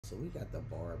So we got the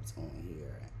Barbs on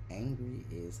here, angry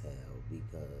as hell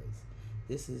because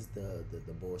this is the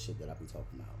bullshit that I be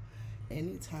talking about.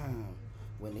 Anytime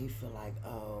when they feel like,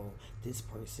 oh, this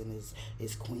person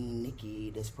is Queen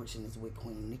Nikki, this person is with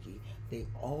Queen Nikki, they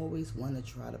always want to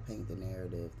try to paint the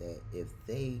narrative that if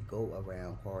they go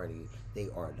around Cardi, they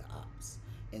are the ops.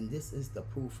 And this is the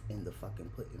proof in the fucking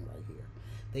pudding right here.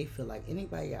 They feel like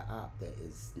anybody an op that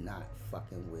is not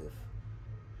fucking with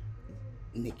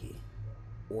Nikki,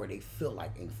 or they feel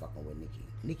like ain't fucking with Nikki.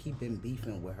 Nikki been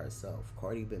beefing with herself.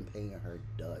 Cardi been paying her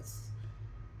dust.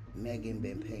 Megan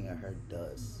been paying her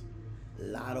dust.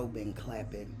 Lotto been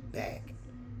clapping back.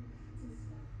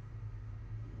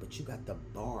 But you got the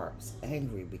Barbs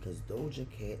angry because Doja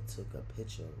Cat took a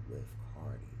picture with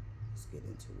Cardi. Let's get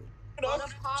into it.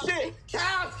 Shit,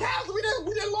 cows, we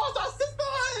done lost our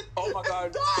sisterhood. Oh my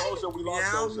God, Doja, we lost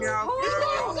Doja.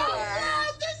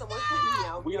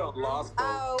 We done lost Doja.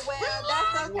 Oh, well,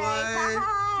 that's okay.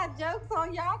 Haha, jokes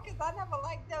on y'all, because I never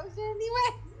liked Doja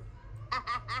anyway.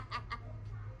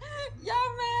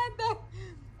 Y'all mad?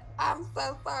 I'm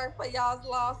so sorry for y'all's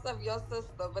loss of your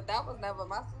sister, but that was never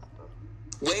my sister.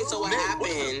 Wait, so what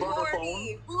happened?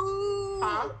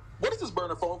 Huh? What is this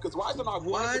burner phone? Because why is it not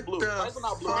blue? Why is it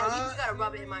not blue? You gotta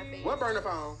rub it in my face. What burner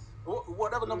phone?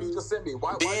 Whatever number you just sent me.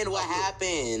 Ben, what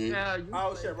happened? Yeah,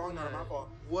 oh shit, wrong number, my fault.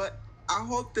 What? I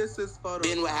hope this is photo.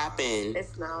 Ben, what happened?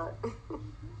 It's not.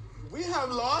 We have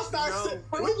lost our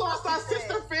we lost our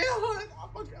sister Phil.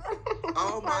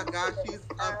 Oh my God, she's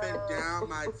up and down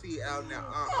my TL now.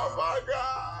 Oh my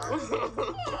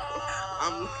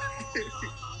God.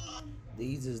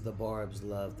 These is the Barbs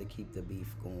love to keep the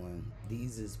beef going.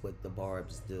 These is what the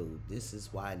Barbs do. This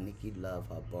is why Nikki love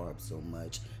her Barbs so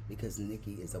much, because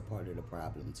Nikki is a part of the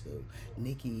problem too.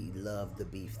 Nikki loved the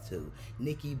beef too.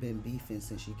 Nikki been beefing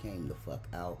since she came the fuck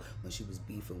out, when she was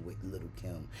beefing with Little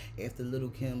Kim. After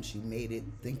Little Kim, she made it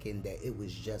thinking that it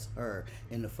was just her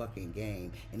in the fucking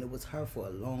game, and it was her for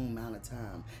a long amount of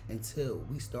time until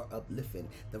we start uplifting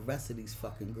the rest of these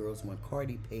fucking girls when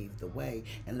Cardi paved the way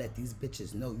and let these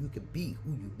bitches know you could be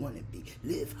who you want to be,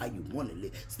 live how you want to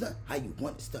live, stunt how you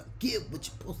want to stunt, give what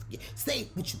you're supposed to get, say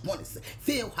what you want to say,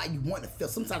 feel how you want to feel.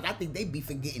 Sometimes I think they be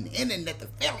forgetting the internet, the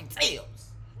fairy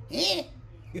tales. Eh?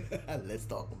 Let's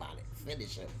talk about it.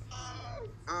 Finish it.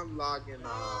 I'm logging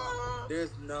on.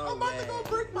 There's no I'm way. about to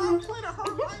go break my plate of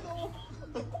her vinyl.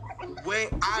 Wait,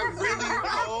 I really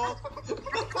hope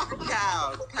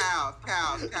cows.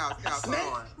 Hold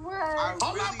on.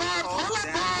 I really hope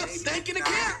that Snake in the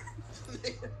camp.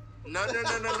 No.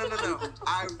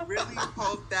 I really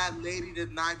hope that lady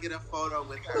did not get a photo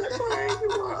with her.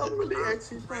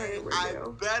 I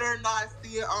better not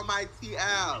see it on my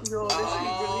TL.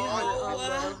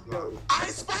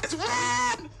 Ice Spice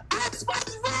Red! Ice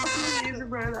Spice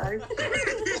Red!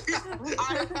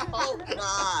 I hope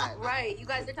not. Right, you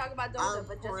guys are talking about Doja,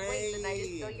 but just wait, the night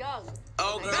is still young.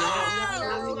 Oh, girl.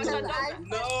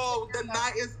 No, the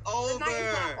night is over. The night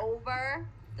is not over.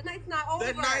 The night's not over.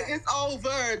 The night is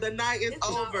over. The night is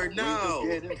over. No.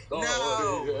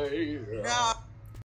 No.